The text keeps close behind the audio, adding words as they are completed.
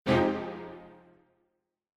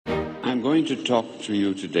I'm going to talk to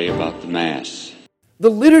you today about the Mass. The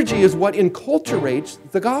liturgy is what enculturates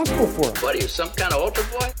the gospel for us. What are you, some kind of altar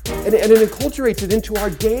boy? And it enculturates it into our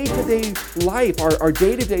day-to-day life, our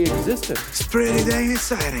day-to-day existence. It's pretty dang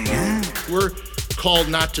exciting, huh? We're called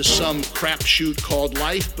not to some crapshoot called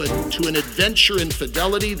life, but to an adventure in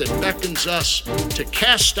fidelity that beckons us to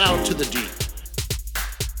cast out to the deep.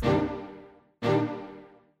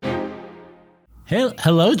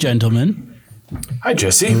 Hello, gentlemen. Hi,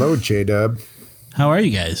 Jesse. Hello, J-Dub. How are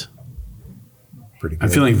you guys? Pretty good. I'm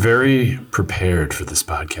feeling very prepared for this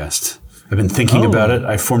podcast. I've been thinking about it.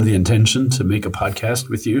 I formed the intention to make a podcast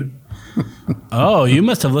with you. Oh, you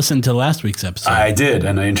must have listened to last week's episode. I did,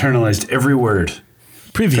 and I internalized every word.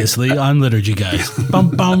 Previously on Liturgy Guys.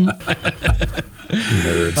 Bum, bum.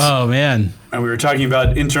 Nerds. Oh, man. And we were talking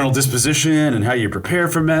about internal disposition and how you prepare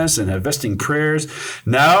for Mass and have vesting prayers.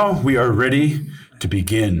 Now we are ready to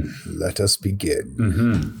begin. Let us begin.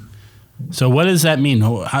 Mm-hmm. So what does that mean?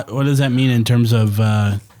 What does that mean in terms of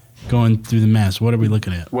going through the Mass? What are we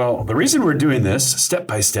looking at? Well, the reason we're doing this step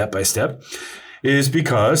by step is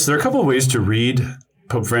because there are a couple of ways to read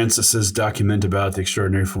Pope Francis's document about the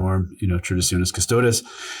extraordinary form, Traditionis Custodes.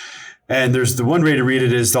 And there's the one way to read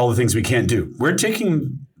it is all the things we can't do. We're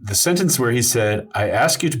taking the sentence where he said, I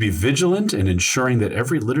ask you to be vigilant in ensuring that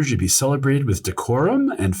every liturgy be celebrated with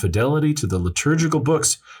decorum and fidelity to the liturgical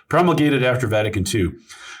books promulgated after Vatican II,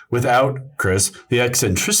 without, Chris, the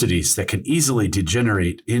eccentricities that can easily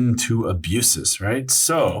degenerate into abuses, right?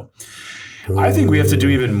 So I think we have to do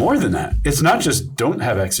even more than that. It's not just don't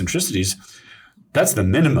have eccentricities. That's the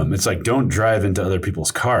minimum. It's like don't drive into other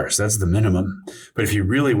people's cars. That's the minimum. But if you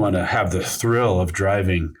really want to have the thrill of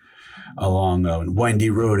driving along a windy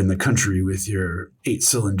road in the country with your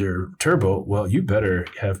 8-cylinder turbo, well, you better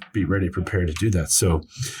be ready, prepared to do that. So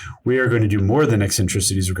we are going to do more than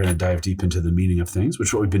eccentricities. We're going to dive deep into the meaning of things, which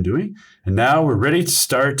is what we've been doing. And now we're ready to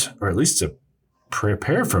start, or at least to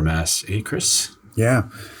prepare for Mass. Eh, Chris? Yeah.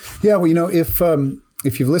 Yeah, well,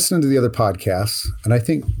 if you've listened to the other podcasts, and I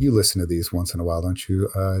think you listen to these once in a while, don't you,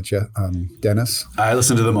 Dennis? I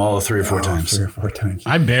listen to them all 3 or 4 times. 3 or 4 times.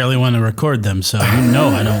 I barely want to record them, so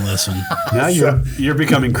I don't listen. Now you're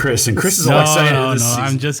becoming Chris, and Chris is all excited. No,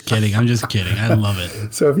 I'm just kidding. I love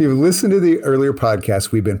it. So if you've listened to the earlier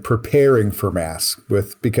podcasts, we've been preparing for Mass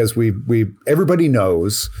because everybody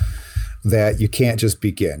knows that you can't just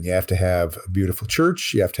begin. You have to have a beautiful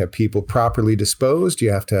church. You have to have people properly disposed.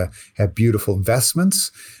 You have to have beautiful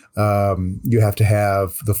vestments. You have to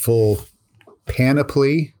have the full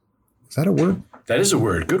panoply. Is that a word? That is a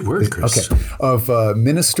word. Good word, Chris. Okay. Of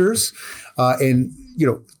ministers. And,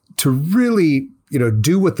 to really,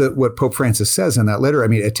 do what Pope Francis says in that letter. I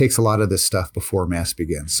mean, it takes a lot of this stuff before Mass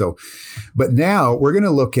begins. So, but now we're going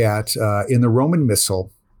to look at in the Roman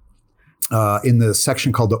Missal, in the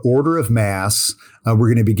section called the Order of Mass, we're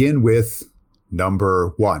going to begin with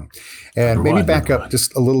number 1. And maybe back up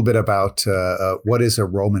just a little bit about what is a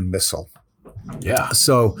Roman Missal. Yeah.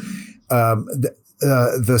 So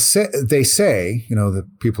they say, the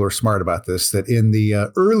people are smart about this, that in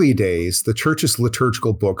the early days, the church's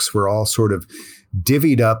liturgical books were all sort of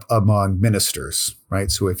divvied up among ministers, right?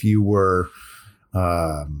 So if you were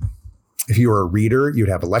a reader, you'd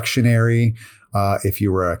have a lectionary. If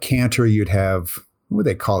you were a cantor, you'd have, what would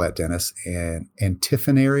they call that, Dennis? An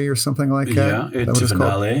antiphonary or something like that? Yeah,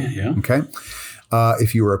 antiphonale, yeah. Okay.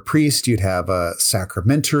 If you were a priest, you'd have a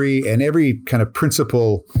sacramentary, and every kind of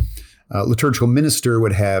principal liturgical minister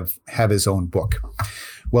would have his own book.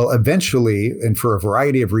 Well, eventually, and for a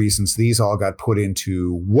variety of reasons, these all got put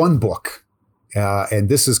into one book, and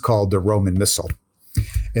this is called the Roman Missal.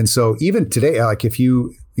 And so even today, like if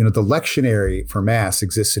you the lectionary for Mass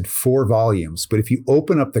exists in 4 volumes, but if you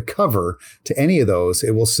open up the cover to any of those,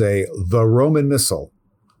 it will say the Roman Missal,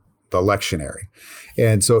 the lectionary.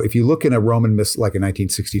 And so if you look in a Roman Missal, like a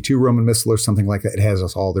 1962 Roman Missal or something like that, it has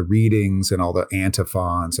all the readings and all the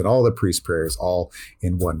antiphons and all the priest prayers all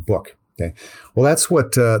in one book. Okay. Well, that's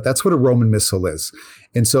what a Roman Missal is.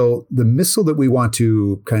 And so the Missal that we want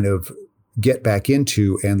to kind of get back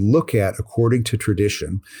into and look at according to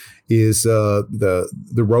tradition is the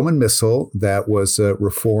Roman Missal that was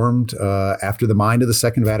reformed after the mind of the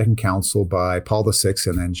Second Vatican Council by Paul VI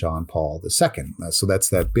and then John Paul II. So that's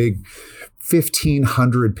that big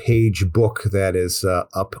 1,500-page book that is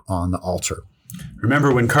up on the altar.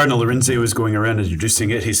 Remember when Cardinal Lorenzi was going around introducing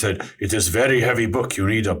it, he said, "It is a very heavy book. You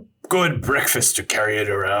need a good breakfast to carry it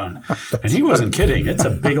around." And he wasn't kidding. It's a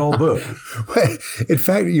big old book. In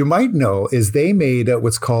fact, you might know is they made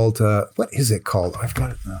what's called, what is it called? I've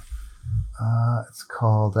got it now. It's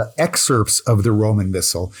called Excerpts of the Roman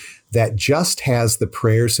Missal that just has the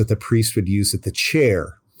prayers that the priest would use at the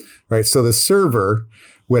chair. right? So the server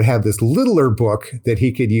would have this littler book that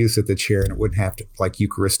he could use at the chair, and it wouldn't have to, like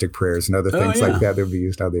Eucharistic prayers and other things like that would be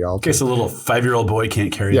used on the altar. In case a little 5-year-old boy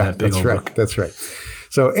can't carry that big old book. That's right.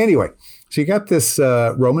 So anyway, so you got this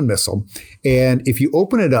Roman Missal, and if you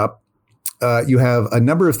open it up, you have a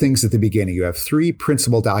number of things at the beginning. You have 3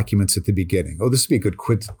 principal documents at the beginning. Oh, this would be a good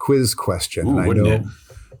quiz question. Ooh, I know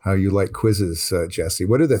how you like quizzes, Jesse.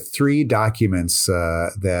 What are the 3 documents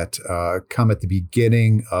that come at the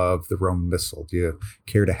beginning of the Roman Missal? Do you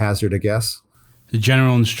care to hazard a guess? The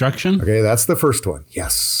general instruction? Okay, that's the first one.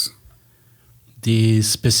 Yes. The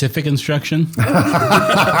specific instruction?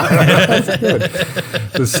 That's good.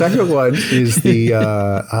 The second one is the...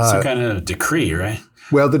 some kind of decree, right?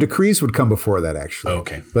 Well, the decrees would come before that, actually.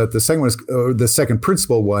 Okay. But the second one is the second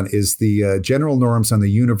principal one is the general norms on the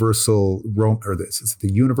universal the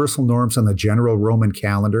universal norms on the general Roman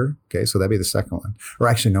calendar. Okay, so that'd be the second one. Or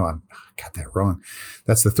actually, no, I got that wrong.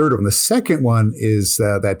 That's the third one. The second one is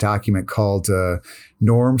that document called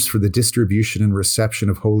Norms for the Distribution and Reception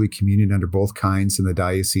of Holy Communion under both kinds in the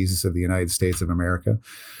dioceses of the United States of America.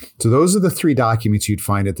 So those are the 3 documents you'd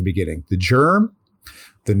find at the beginning: the germ,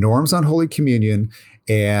 the norms on Holy Communion,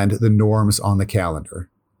 and the norms on the calendar.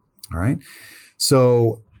 All right.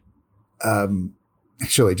 So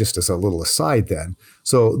actually, just as a little aside then,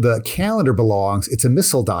 so the calendar it's a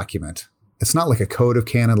missal document. It's not like a code of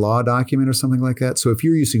canon law document or something like that. So if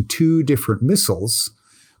you're using 2 different missals,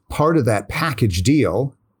 part of that package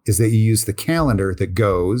deal is that you use the calendar that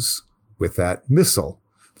goes with that missal.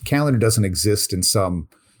 The calendar doesn't exist in some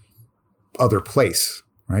other place,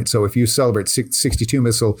 right? So if you celebrate 62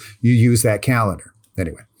 Missal, you use that calendar.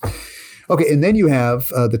 Anyway. Okay, and then you have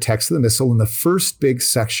the text of the Missal, and the first big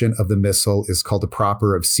section of the Missal is called the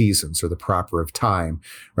Proper of Seasons, or the Proper of Time,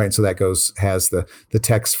 right? So that has the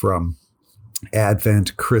text from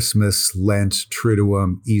Advent, Christmas, Lent,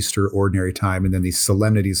 Triduum, Easter, Ordinary Time, and then these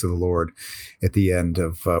solemnities of the Lord at the end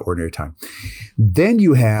of Ordinary Time. Then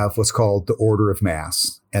you have what's called the Order of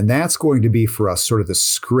Mass, and that's going to be for us sort of the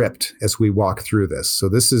script as we walk through this. So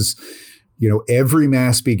this is, every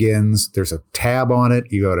Mass begins, there's a tab on it,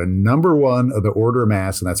 you go to number 1 of the Order of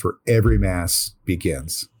Mass, and that's where every Mass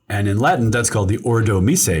begins. And in Latin, that's called the Ordo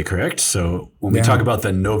Missae, correct? So when we talk about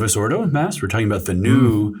the Novus Ordo Mass, we're talking about the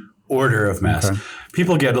new order of Mass. Okay.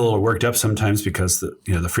 People get a little worked up sometimes because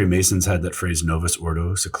the Freemasons had that phrase Novus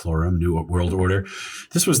Ordo Seclorum, New World Order.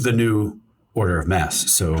 This was the new order of Mass.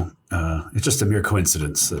 So it's just a mere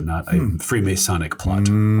coincidence and not a Freemasonic plot.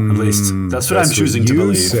 At least that's what I'm choosing to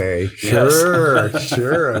believe. Say. Sure,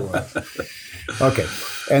 sure. It was. Okay.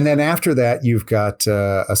 And then after that, you've got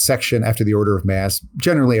a section after the Order of Mass,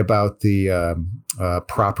 generally about the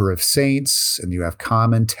Proper of Saints, and you have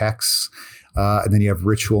common texts. And then you have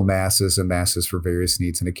ritual masses and masses for various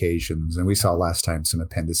needs and occasions. And we saw last time some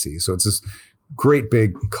appendices. So it's this great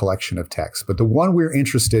big collection of texts. But the one we're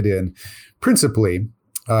interested in principally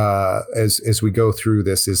as we go through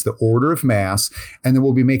this is the Order of Mass. And then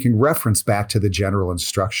we'll be making reference back to the general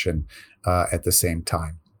instruction at the same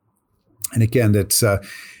time. And again, it's, I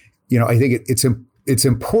think it's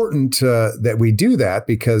important that we do that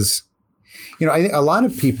because, I think a lot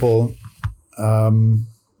of people,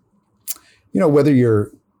 whether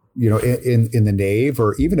you're, in the nave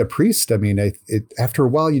or even a priest, I mean, after a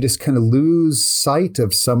while, you just kind of lose sight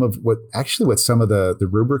of some of what some of the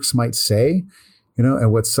rubrics might say,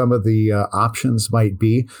 and what some of the options might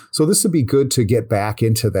be. So this would be good to get back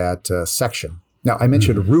into that section. Now, I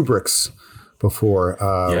mentioned rubrics before.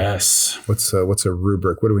 Yes. What's a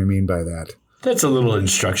rubric? What do we mean by that? That's a little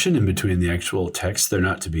instruction in between the actual text. They're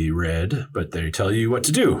not to be read, but they tell you what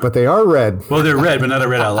to do. But they are read. Well, they're read, but not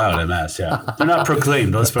read out loud at Mass, yeah. They're not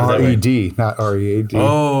proclaimed. Let's put it that way. R-E-D, not R-E-A-D.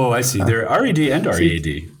 Oh, I see. They're R-E-D and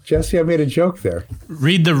R-E-A-D. Jesse, I made a joke there.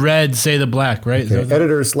 Read the red, say the black, right? Okay.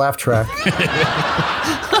 Editor's laugh track.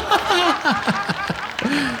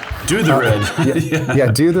 Do the red.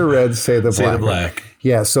 Yeah, do the red, say the black. Say the black.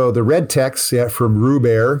 Yeah, so the red text from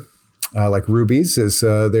Ruber, like rubies, is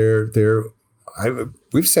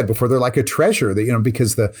we've said before, they're like a treasure that,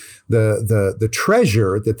 because the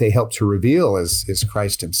treasure that they help to reveal is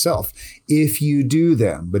Christ himself, if you do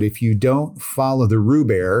them. But if you don't follow the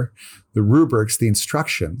rubrics, the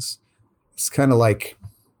instructions, it's kind of like,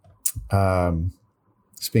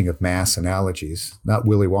 speaking of Mass analogies, not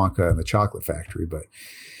Willy Wonka and the Chocolate Factory, but,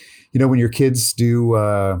 when your kids do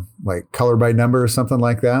like color by number or something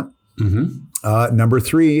like that, number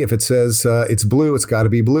 3, if it says it's blue, it's got to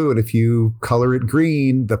be blue. And if you color it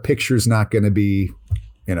green, the picture's not going to be,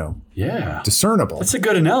 discernible. That's a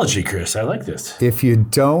good analogy, Chris. I like this. If you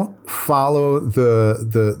don't follow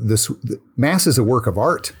the Mass is a work of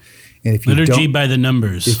art. And if you Liturgy don't, by the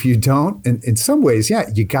numbers. if you don't, in some ways, yeah,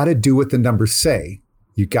 you got to do what the numbers say.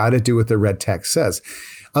 You got to do what the red text says.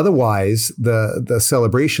 Otherwise, the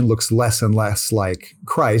celebration looks less and less like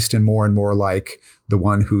Christ and more like the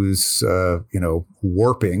one who's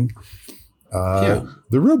warping the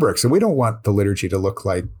rubrics. And we don't want the liturgy to look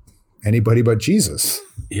like anybody but Jesus.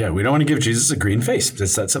 Yeah, we don't want to give Jesus a green face.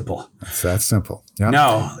 It's that simple. It's that simple. Yeah.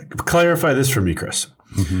 Now, clarify this for me, Chris.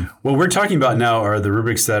 Mm-hmm. What we're talking about now are the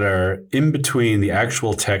rubrics that are in between the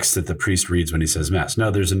actual text that the priest reads when he says Mass.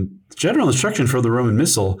 Now, there's a general instruction for the Roman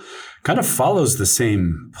Missal kind of follows the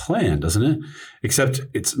same plan, doesn't it? Except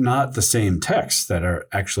it's not the same texts that are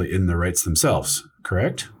actually in the rites themselves,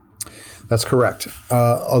 correct? That's correct.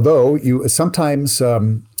 Although you sometimes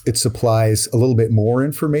it supplies a little bit more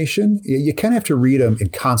information. You kind of have to read them in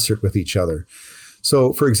concert with each other.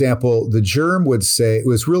 So, for example, the Germ would say, it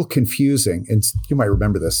was real confusing, and you might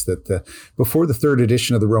remember this, that before the third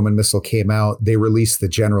edition of the Roman Missal came out, they released the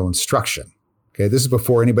general instruction. Okay, this is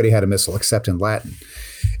before anybody had a missal except in Latin.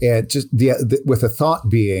 And just with the thought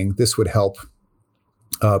being, this would help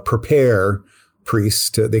prepare priests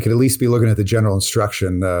they could at least be looking at the general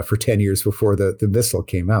instruction for 10 years before the missal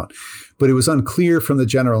came out. But it was unclear from the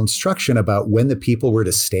general instruction about when the people were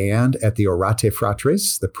to stand at the Orate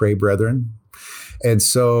Fratres, the Pray Brethren. And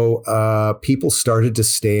so people started to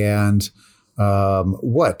stand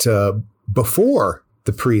before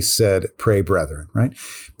the priest said, Pray Brethren, right?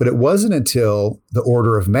 But it wasn't until the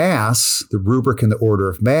order of Mass, the rubric in the order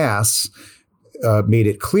of Mass, made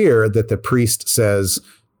it clear that the priest says,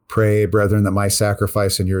 Pray, brethren, that my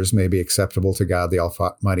sacrifice and yours may be acceptable to God, the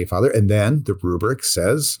Almighty Father. And then the rubric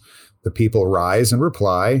says, the people rise and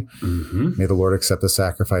reply, May the Lord accept the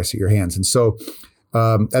sacrifice at your hands. And so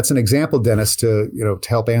that's an example, Dennis, to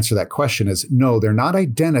help answer that question is, no, they're not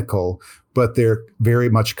identical, but they're very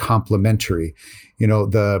much complementary. In a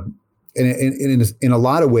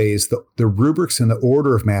lot of ways, the rubrics and the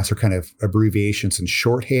order of Mass are kind of abbreviations and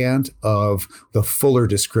shorthand of the fuller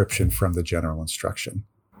description from the general instruction.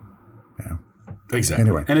 Yeah. Exactly.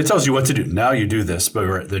 Anyway. And it tells you what to do. Now you do this,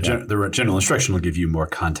 but the general instruction will give you more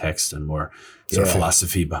context and more sort of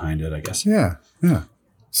philosophy behind it, I guess. Yeah. Yeah.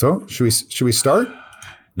 So should we start?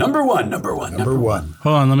 Number one.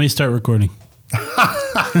 Hold on, let me start recording.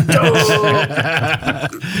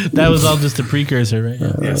 That was all just a precursor, right?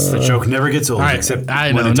 Yes, the joke never gets old. All right, except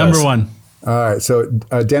I when know. it Number does. one. All right. So,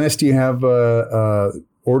 Dennis, do you have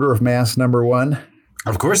order of Mass number one?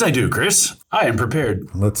 Of course I do, Chris. I am prepared.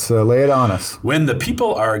 Let's lay it on us. When the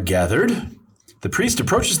people are gathered, the priest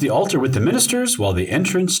approaches the altar with the ministers while the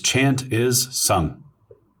entrance chant is sung.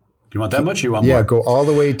 Do you want that much or you want more? Yeah, go all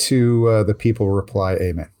the way to the people reply,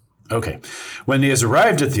 Amen. Okay. When he has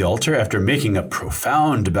arrived at the altar, after making a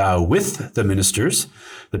profound bow with the ministers,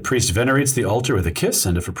 the priest venerates the altar with a kiss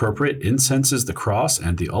and, if appropriate, incenses the cross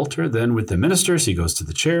and the altar. Then, with the ministers, he goes to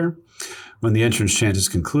the chair. When the entrance chant is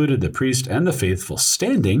concluded, the priest and the faithful,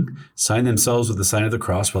 standing, sign themselves with the sign of the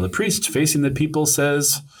cross, while the priest, facing the people,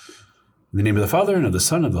 says, in the name of the Father, and of the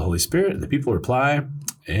Son, and of the Holy Spirit, and the people reply,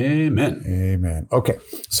 Amen. Amen. Okay.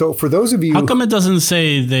 So for those of you... How come it doesn't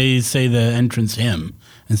say they say the entrance hymn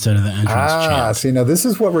instead of the entrance chant? See, now this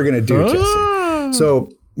is what we're going to do, Jesse.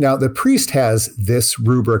 So now the priest has this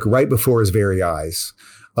rubric right before his very eyes,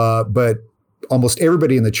 but almost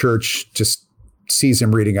everybody in the church just sees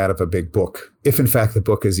him reading out of a big book, if in fact the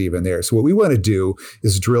book is even there. So what we want to do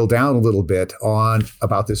is drill down a little bit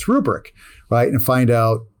about this rubric, right? And find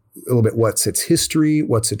out a little bit what's its history,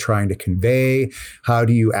 what's it trying to convey, how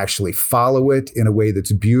do you actually follow it in a way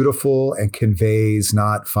that's beautiful and conveys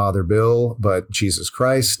not Father Bill, but Jesus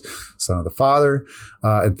Christ, Son of the Father,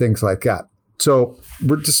 and things like that. So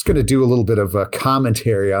we're just going to do a little bit of a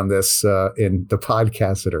commentary on this in the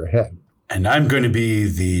podcasts that are ahead. And I'm going to be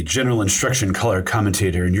the general instruction color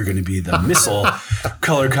commentator, and you're going to be the missal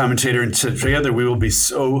color commentator. And together we will be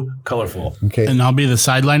so colorful. Okay. And I'll be the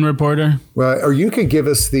sideline reporter. Well, or you can give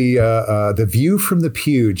us the view from the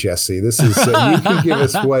pew, Jesse. This is you can give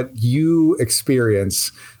us what you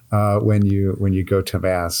experience when you go to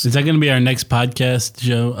Mass. Is that going to be our next podcast,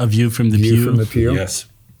 Joe? A view from the pew? View from the pew? Yes.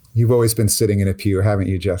 You've always been sitting in a pew, haven't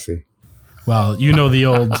you, Jesse? Well, you know the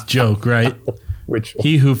old joke, right? Which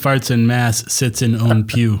He who farts in Mass sits in own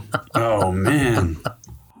pew. Oh, man.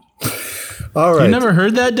 All right. You never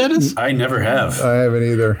heard that, Dennis? I never have. I haven't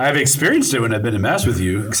either. I've experienced it when I've been to Mass with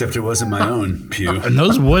you, except it wasn't my own pew. And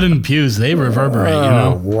those wooden pews, they reverberate, you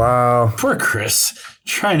know? Wow. Poor Chris,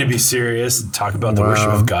 trying to be serious and talk about the worship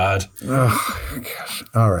of God. Oh, gosh.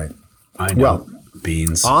 All right. I know. Well,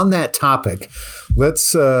 beans. on that topic,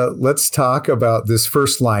 let's talk about this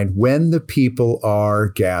first line, when the people are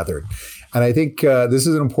gathered. And I think this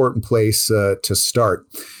is an important place to start.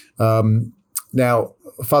 Now,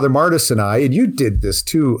 Father Martis and I, and you did this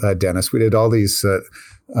too, Dennis, we did all these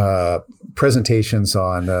presentations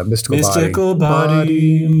on mystical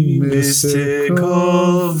body,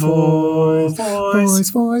 mystical voice.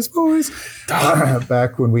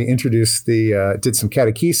 Back when we introduced did some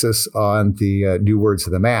catechesis on the new words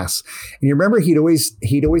of the Mass. And you remember he'd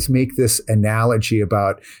always make this analogy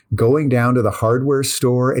about going down to the hardware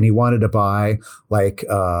store and he wanted to buy like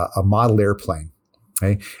a model airplane.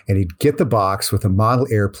 Okay? And he'd get the box with a model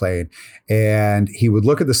airplane and he would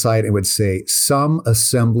look at the side and would say, some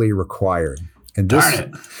assembly required. And Darn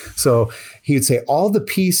it. So he would say, all the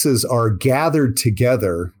pieces are gathered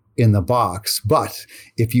together in the box. But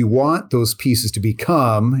if you want those pieces to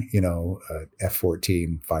become, a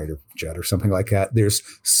F-14 fighter jet or something like that, there's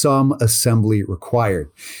some assembly required.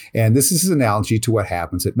 And this is an analogy to what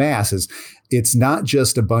happens at Mass. Is it's not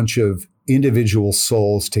just a bunch of individual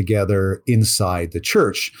souls together inside the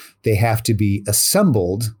church. They have to be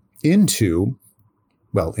assembled into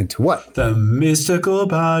what? The mystical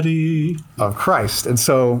body of Christ. And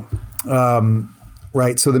so,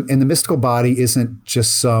 right. So the mystical body isn't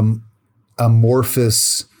just some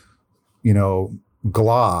amorphous,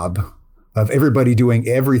 glob of everybody doing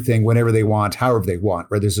everything whenever they want, however they want,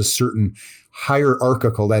 right? There's a certain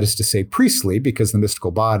hierarchical, that is to say priestly, because the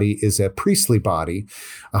mystical body is a priestly body,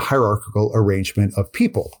 a hierarchical arrangement of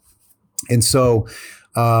people. And so,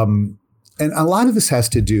 and a lot of this has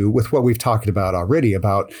to do with what we've talked about already,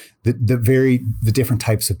 about the different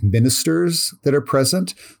types of ministers that are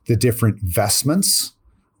present, the different vestments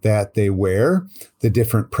that they wear, the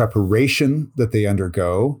different preparation that they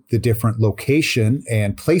undergo, the different location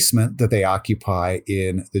and placement that they occupy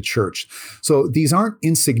in the church. So these aren't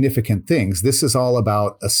insignificant things. This is all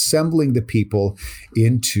about assembling the people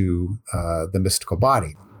into the mystical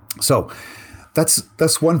body. So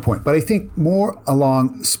that's one point. But I think more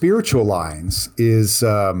along spiritual lines is,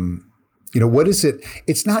 what is it?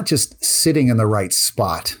 It's not just sitting in the right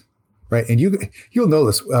spot. Right, and you'll know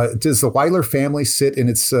this. Does the Weiler family sit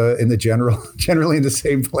in generally in the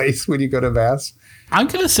same place when you go to Mass? I'm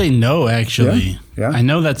gonna say no, actually. Yeah. I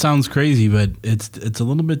know that sounds crazy, but it's a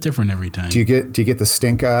little bit different every time. Do you get the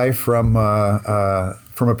stink eye from a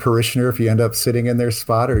parishioner if you end up sitting in their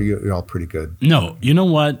spot, or you're all pretty good? No, you know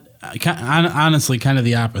what? Honestly, kind of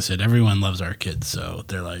the opposite. Everyone loves our kids, so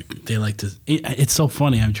they like to. It's so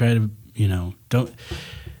funny. I'm trying to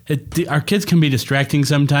our kids can be distracting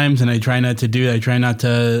sometimes, and I try not to do that. I try not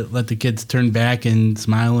to let the kids turn back and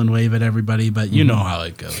smile and wave at everybody, but you know how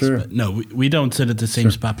it goes. Sure. But no, we don't sit at the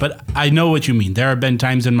same spot. But I know what you mean. There have been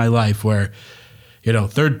times in my life where,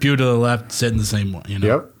 third pew to the left, sit in the same one.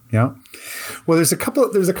 Yep. Yeah. Well, there's a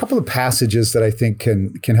couple of passages that I think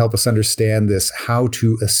can help us understand this, how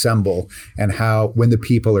to assemble and how when the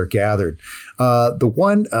people are gathered. The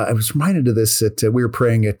one I was reminded of this that we were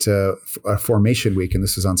praying at Formation Week, and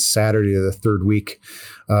this is on Saturday of the third week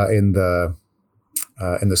in the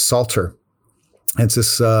Psalter. It's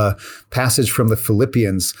this passage from the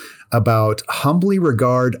Philippians about humbly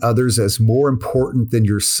regard others as more important than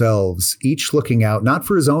yourselves, each looking out not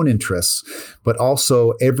for his own interests, but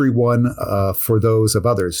also everyone for those of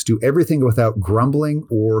others. Do everything without grumbling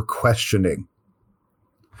or questioning.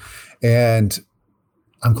 And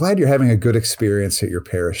I'm glad you're having a good experience at your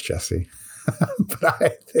parish, Jesse. But I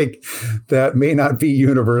think that may not be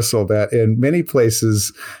universal, that in many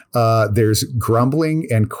places there's grumbling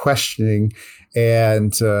and questioning.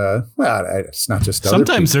 And, it's not just other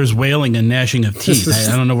sometimes people. There's wailing and gnashing of teeth.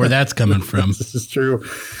 I don't know where that's coming from. This is true.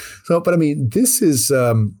 So, but I mean, this is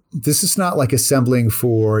not like assembling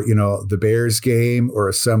for, the Bears game or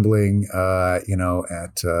assembling,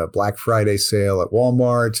 at Black Friday sale at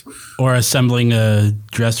Walmart. Or assembling a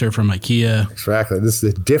dresser from IKEA. Exactly. This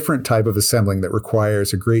is a different type of assembling that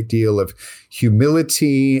requires a great deal of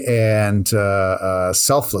humility and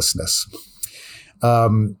selflessness.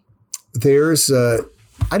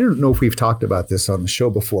 I don't know if we've talked about this on the show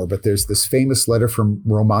before, but there's this famous letter from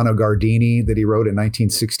Romano Guardini that he wrote in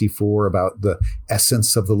 1964 about the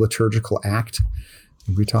essence of the liturgical act.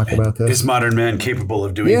 Did we talk about this? Is modern man capable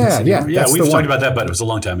of doing this? Yeah. We've talked about that, but it was a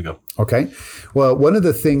long time ago. Okay. Well, one of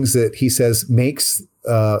the things that he says makes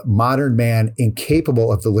modern man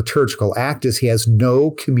incapable of the liturgical act is he has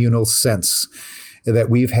no communal sense, that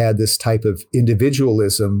we've had this type of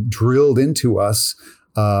individualism drilled into us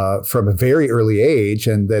from a very early age,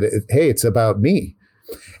 and that, it's about me.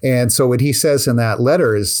 And so what he says in that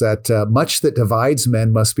letter is that much that divides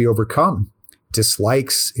men must be overcome,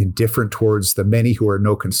 dislikes, indifferent towards the many who are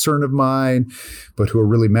no concern of mine, but who are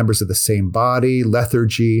really members of the same body,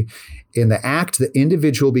 lethargy. In the act, the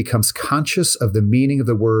individual becomes conscious of the meaning of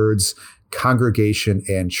the words congregation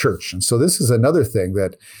and church. And so this is another thing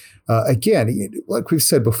that, again, like we've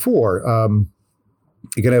said before,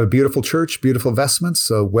 you're going to have a beautiful church, beautiful vestments,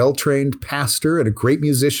 a well-trained pastor, and a great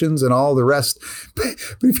musicians and all the rest. But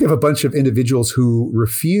if you have a bunch of individuals who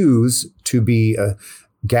refuse to be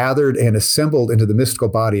gathered and assembled into the mystical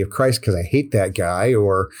body of Christ because I hate that guy,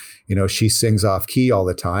 or, she sings off key all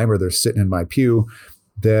the time, or they're sitting in my pew,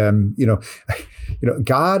 then,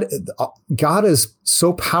 God is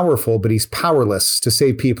so powerful, but he's powerless to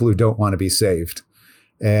save people who don't want to be saved.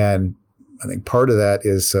 And I think part of that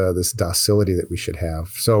is this docility that we should have.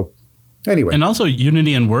 So anyway. And also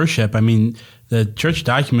unity in worship. I mean, the church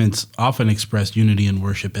documents often express unity in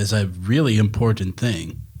worship as a really important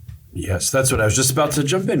thing. Yes, that's what I was just about to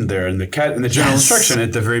jump in there in the general instruction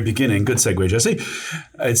at the very beginning. Good segue, Jesse.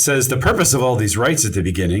 It says the purpose of all these rites at the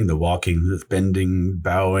beginning, the walking, the bending,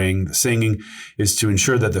 bowing, the singing, is to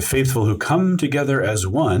ensure that the faithful who come together as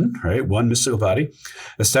one, right, one mystical body,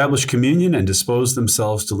 establish communion and dispose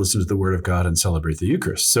themselves to listen to the word of God and celebrate the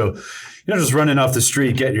Eucharist. So you're not just running off the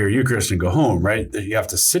street, get your Eucharist and go home, right? You have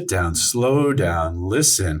to sit down, slow down,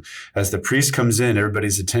 listen. As the priest comes in,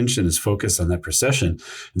 everybody's attention is focused on that procession.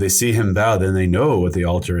 They see him bow, then they know what the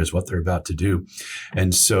altar is, what they're about to do.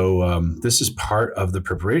 And so this is part of the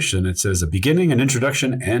preparation. It says a beginning, an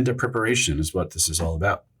introduction, and a preparation is what this is all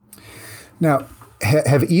about. Now,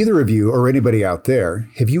 have either of you or anybody out there,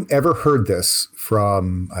 have you ever heard this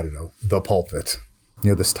from, the pulpit?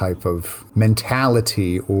 This type of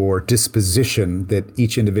mentality or disposition that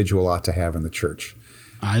each individual ought to have in the church?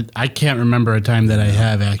 I can't remember a time that I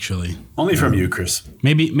have, actually. Only from you, Chris.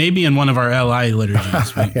 Maybe in one of our LI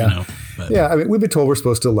liturgies. Yeah, we've been told we're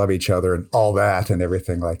supposed to love each other and all that and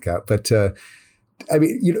everything like that. But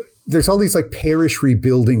there's all these like parish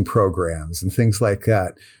rebuilding programs and things like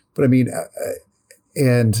that. But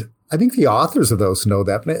and I think the authors of those know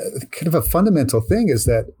that. But kind of a fundamental thing is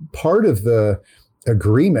that part of the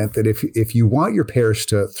agreement that if you want your parish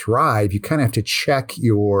to thrive, you kind of have to check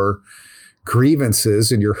your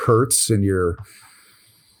grievances and your hurts and your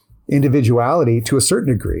individuality to a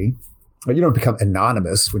certain degree. You don't become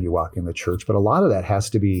anonymous when you walk in the church, but a lot of that has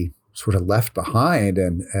to be sort of left behind.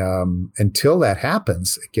 And until that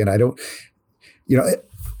happens, again, the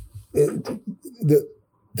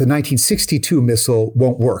 1962 Missal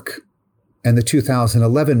won't work, and the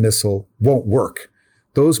 2011 Missal won't work.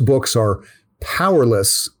 Those books are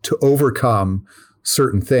powerless to overcome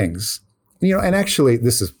certain things. And actually,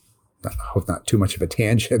 this is, I hope not too much of a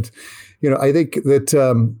tangent. I think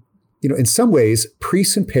that, in some ways,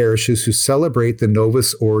 priests and parishes who celebrate the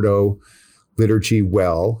Novus Ordo liturgy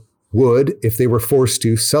well would, if they were forced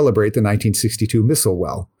to, celebrate the 1962 Missal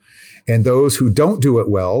well. And those who don't do it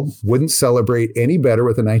well wouldn't celebrate any better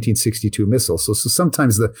with the 1962 Missal. So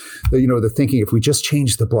sometimes the thinking, if we just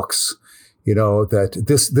change the books, that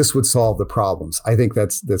this would solve the problems. I think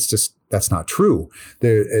that's not true.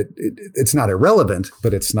 It's not irrelevant,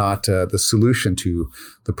 but it's not the solution to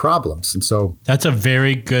the problems. And so that's a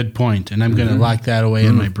very good point, and I'm going to lock that away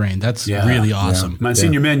in my brain. That's really awesome.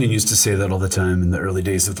 Monsignor Mannion used to say that all the time in the early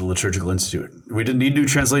days of the Liturgical Institute. We didn't need new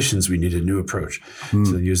translations. We need a new approach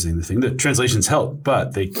to using the thing. The translations help,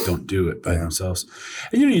 but they don't do it by themselves.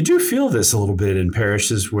 And you do feel this a little bit in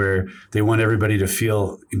parishes where they want everybody to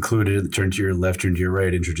feel included. Turn to your left, turn to your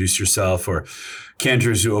right, introduce yourself, or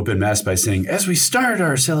cantors who open Mass by saying, as we start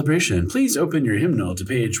our celebration, please open your hymnal to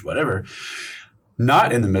page whatever.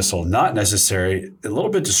 Not in the Missal, not necessary, a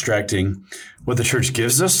little bit distracting. What the church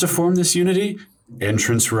gives us to form this unity,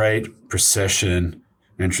 entrance rite, procession,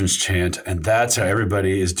 entrance chant, and that's how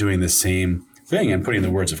everybody is doing the same thing and putting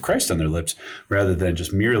the words of Christ on their lips rather than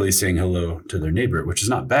just merely saying hello to their neighbor, which is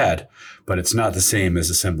not bad, but it's not the same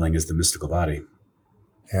as assembling as the mystical body.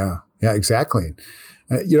 Yeah, exactly.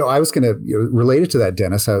 I was going to relate it to that,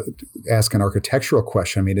 Dennis. I ask an architectural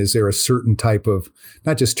question. Is there a certain type of,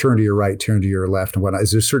 not just turn to your right, turn to your left and whatnot,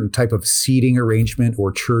 is there a certain type of seating arrangement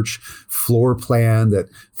or church floor plan that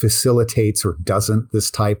facilitates or doesn't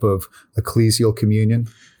this type of ecclesial communion?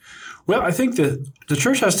 Well, I think that the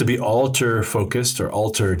church has to be altar focused or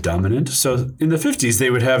altar dominant. So in the 50s, they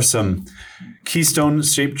would have some keystone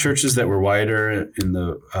shaped churches that were wider in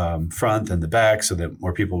the front than the back so that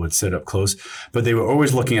more people would sit up close. But they were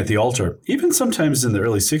always looking at the altar. Even sometimes in the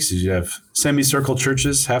early 60s, you have semicircle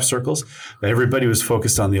churches, half circles, but everybody was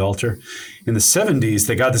focused on the altar. In the 70s,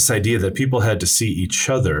 they got this idea that people had to see each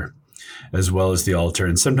other. as well as the altar.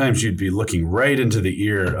 And sometimes you'd be looking right into the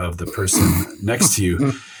ear of the person next to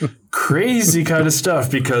you. Crazy kind of stuff,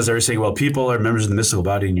 because they're saying, well, people are members of the mystical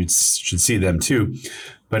body and you should see them too.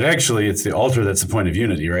 But actually, it's the altar that's the point of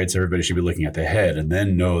unity, right? So everybody should be looking at the head and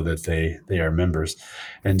then know that they are members.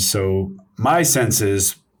 And so my sense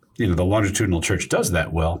is, the longitudinal church does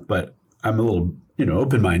that well, but I'm a little,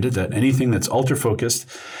 open-minded that anything that's altar-focused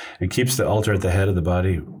and keeps the altar at the head of the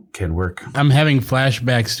body can work. I'm having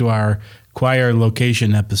flashbacks to our choir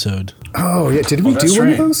location episode. Oh, yeah. Did we do one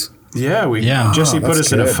of those? Yeah, Jesse put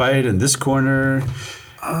us in a fight in this corner.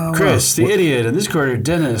 Chris, the idiot, in this corner,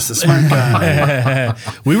 Dennis, the smart guy.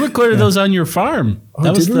 We recorded those on your farm.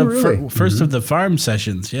 That was the really? First of the farm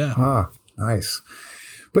sessions, yeah. Ah, nice.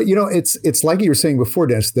 But it's like you were saying before,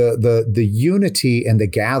 Dennis, the unity and the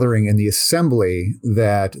gathering and the assembly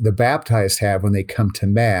that the baptized have when they come to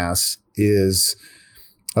Mass is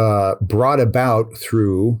brought about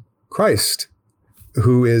through Christ,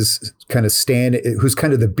 who's kind of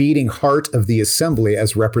the beating heart of the assembly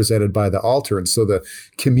as represented by the altar. And so the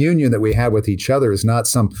communion that we have with each other is not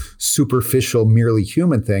some superficial, merely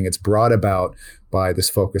human thing. It's brought about by this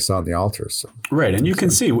focus on the altar. So. Right. And you can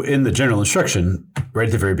see in the general instruction, right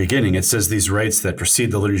at the very beginning, it says these rites that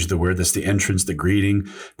precede the liturgy of the word, that's the entrance, the greeting,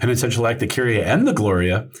 penitential act, the Kyrie, and the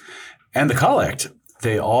Gloria, and the collect.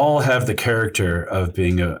 They all have the character of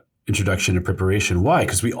being a introduction and preparation. Why?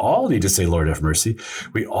 Because we all need to say, Lord, have mercy.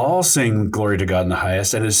 We all sing glory to God in the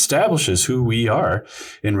highest, and it establishes who we are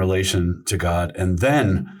in relation to God. And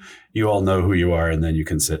then you all know who you are, and then you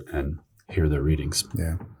can sit and hear the readings.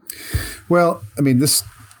 Yeah. Well, I mean, this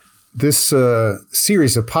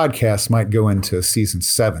series of podcasts might go into season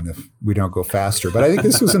 7 if we don't go faster. But I think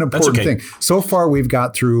this was an important thing. So far, we've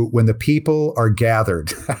got through when the people are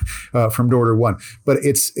gathered from door to one. But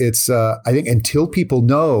it's I think until people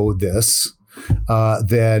know this,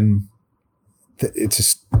 then it's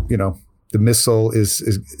just, the missal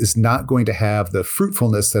is not going to have the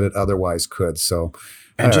fruitfulness that it otherwise could. So.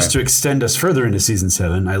 And just to extend us further into season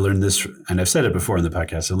 7, I learned this, and I've said it before in the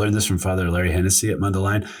podcast, I learned this from Father Larry Hennessy at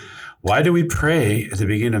Mundelein. Why do we pray at the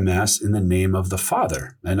beginning of Mass in the name of the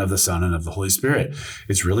Father and of the Son and of the Holy Spirit?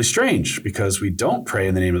 It's really strange because we don't pray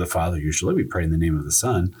in the name of the Father usually. We pray in the name of the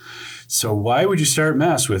Son. So why would you start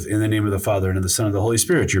Mass with in the name of the Father and of the Son and of the Holy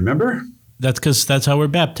Spirit? Do you remember? That's because that's how we're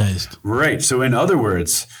baptized. Right. So in other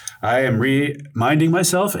words, I am reminding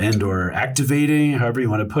myself and or activating, however you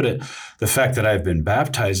want to put it, the fact that I've been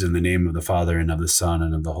baptized in the name of the Father and of the Son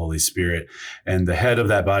and of the Holy Spirit. And the head of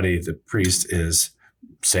that body, the priest, is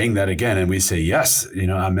saying that again. And we say, yes,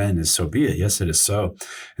 amen, is so be it. Yes, it is so.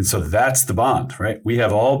 And so that's the bond, right? We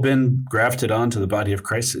have all been grafted onto the body of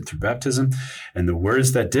Christ through baptism. And the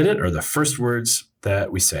words that did it are the first words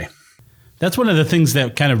that we say. That's one of the things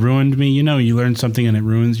that kind of ruined me. You learn something and it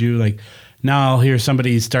ruins you. Like now I'll hear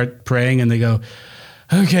somebody start praying and they go,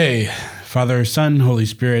 okay, Father, Son, Holy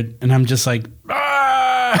Spirit. And I'm just like,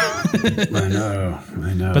 ah! I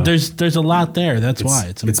know. But there's a lot there. That's why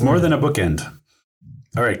it's important. It's more than a bookend.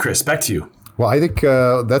 All right, Chris, back to you. Well, I think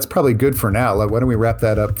that's probably good for now. Why don't we wrap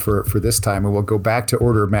that up for this time, and we'll go back to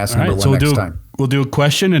order of Mass number 1 next time. We'll do a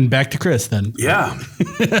question and back to Chris then. Yeah.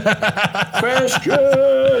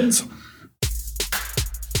 Questions.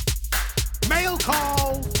 Mail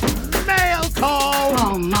call! Mail call!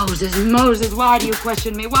 Oh, Moses, why do you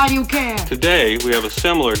question me? Why do you care? Today, we have a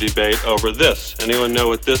similar debate over this. Anyone know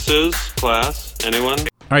what this is, class? Anyone?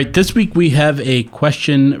 All right, this week we have a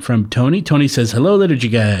question from Tony. Tony says, hello, Liturgy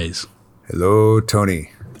Guys. Hello, Tony.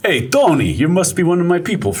 Hey, Tony, you must be one of my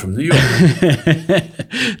people from New York.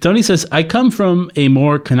 Tony says, I come from a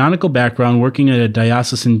more canonical background working at a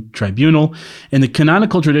diocesan tribunal. In the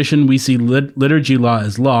canonical tradition, we see liturgy law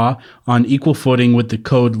as law on equal footing with the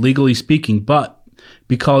code, legally speaking. But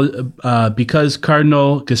because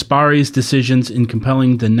Cardinal Gaspari's decisions in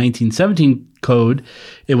compelling the 1917 code,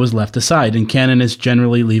 it was left aside, and canonists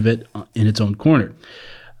generally leave it in its own corner.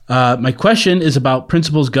 My question is about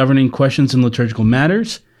principles governing questions in liturgical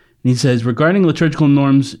matters. And he says, regarding liturgical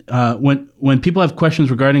norms, when people have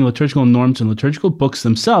questions regarding liturgical norms and liturgical books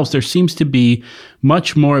themselves, there seems to be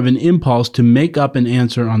much more of an impulse to make up an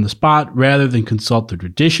answer on the spot rather than consult the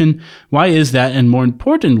tradition. Why is that? And more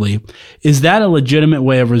importantly, is that a legitimate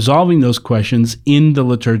way of resolving those questions in the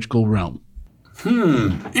liturgical realm?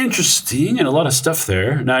 Interesting, and a lot of stuff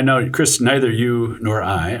there. Now, I know, Chris, neither you nor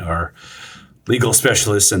I are legal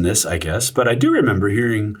specialists in this, I guess, but I do remember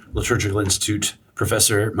hearing Liturgical Institute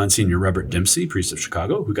Professor Monsignor Robert Dempsey, priest of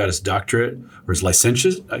Chicago, who got his doctorate, or his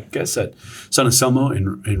licentiate, I guess, at San Anselmo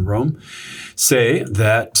in Rome, say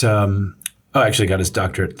that actually got his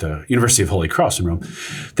doctorate at the University of Holy Cross in Rome,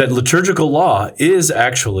 that liturgical law is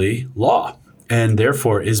actually law and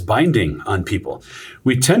therefore is binding on people.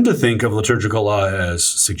 We tend to think of liturgical law as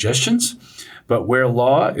suggestions, but where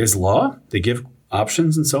law is law, they give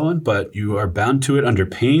options and so on, but you are bound to it under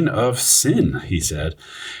pain of sin, he said,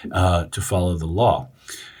 to follow the law.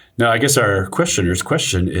 Now, I guess our questioner's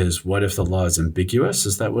question is, what if the law is ambiguous?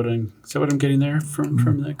 Is that what I'm getting there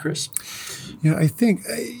from that, Chris? Yeah, I think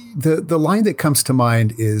the line that comes to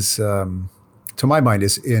mind is, to my mind,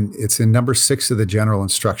 it's in number 6 of the general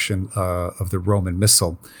instruction of the Roman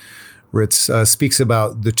Missal, where it speaks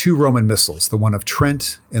about the 2 Roman Missals, the one of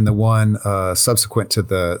Trent and the one subsequent to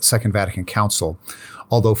the Second Vatican Council,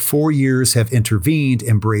 although 4 years have intervened,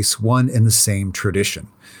 embrace one and the same tradition.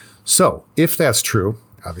 So, if that's true,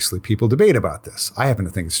 obviously people debate about this. I happen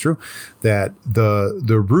to think it's true, that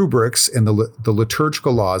the rubrics and the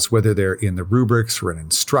liturgical laws, whether they're in the rubrics or in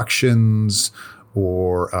instructions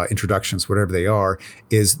or introductions, whatever they are,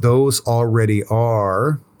 is those already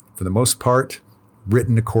are, for the most part,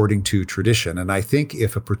 written according to tradition. And I think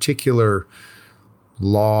if a particular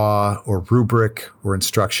law or rubric or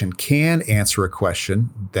instruction can answer a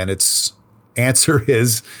question, then its answer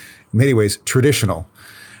is, in many ways, traditional.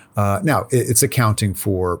 Now, it's accounting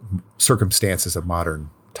for circumstances of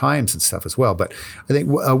modern times and stuff as well. But I think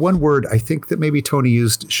one word I think that maybe Tony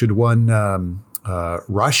used, should one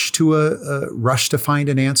rush to find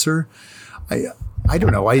an answer? I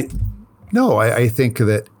don't know. I think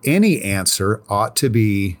that any answer ought to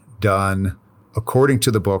be done according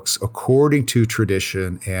to the books, according to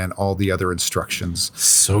tradition, and all the other instructions.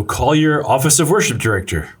 So call your office of worship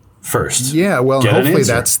director first. Yeah, well, hopefully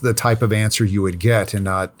that's the type of answer you would get, and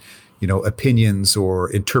not, opinions or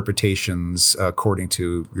interpretations according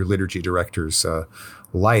to your liturgy director's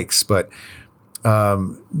likes. But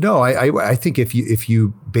no, I think if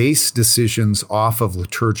you base decisions off of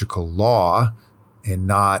liturgical law and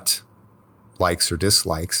not likes or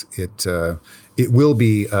dislikes, it will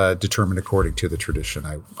be determined according to the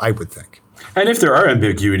tradition, I would think. And if there are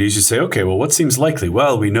ambiguities, you say, okay, well, what seems likely?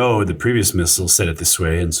 Well, we know the previous missal said it this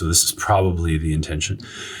way, and so this is probably the intention.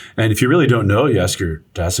 And if you really don't know, you ask your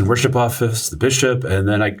diocesan worship office, the bishop, and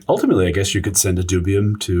then ultimately, I guess you could send a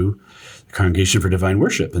dubium to the Congregation for Divine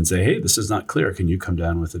Worship and say, hey, this is not clear. Can you come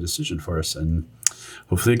down with a decision for us? And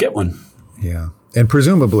hopefully get one. Yeah. And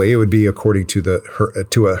presumably it would be according to a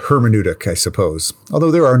hermeneutic, I suppose.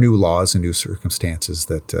 Although there are new laws and new circumstances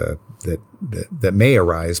that may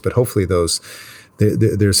arise, but hopefully there's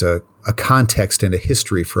a context and a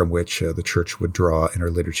history from which the church would draw in our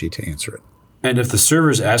liturgy to answer it. And if the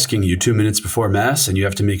server's asking you 2 minutes before Mass and you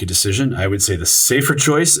have to make a decision, I would say the safer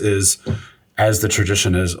choice is as the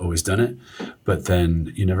tradition has always done it. But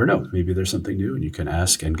then you never know. Maybe there's something new and you can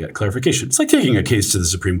ask and get clarification. It's like taking a case to the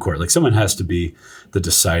Supreme Court. Like, someone has to be the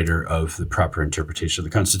decider of the proper interpretation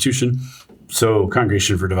of the Constitution. So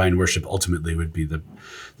Congregation for Divine Worship ultimately would be the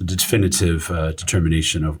definitive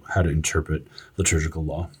determination of how to interpret liturgical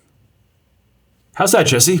law. How's that,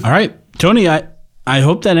 Jesse? All right, Tony, I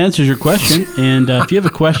hope that answers your question. And if you have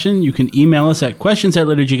a question, you can email us at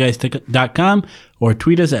questions@liturgyguys.com or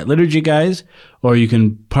tweet us at liturgyguys, or you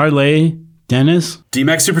can parlay Dennis.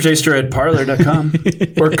 DMAX Supertaster at parlor.com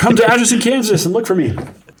or come to Atchison, Kansas and look for me.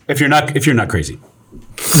 If you're not crazy.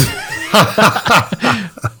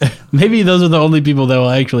 Maybe those are the only people that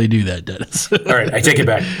will actually do that, Dennis. All right, I take it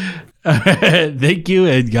back. Thank you,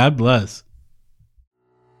 and God bless.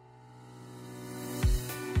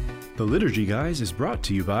 The Liturgy Guys is brought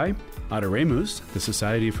to you by Adoremus, the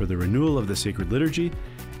Society for the Renewal of the Sacred Liturgy,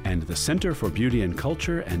 and the Center for Beauty and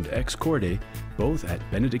Culture and Ex Corde, both at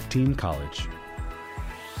Benedictine College.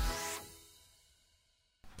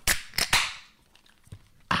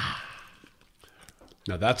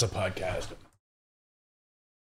 Now that's a podcast.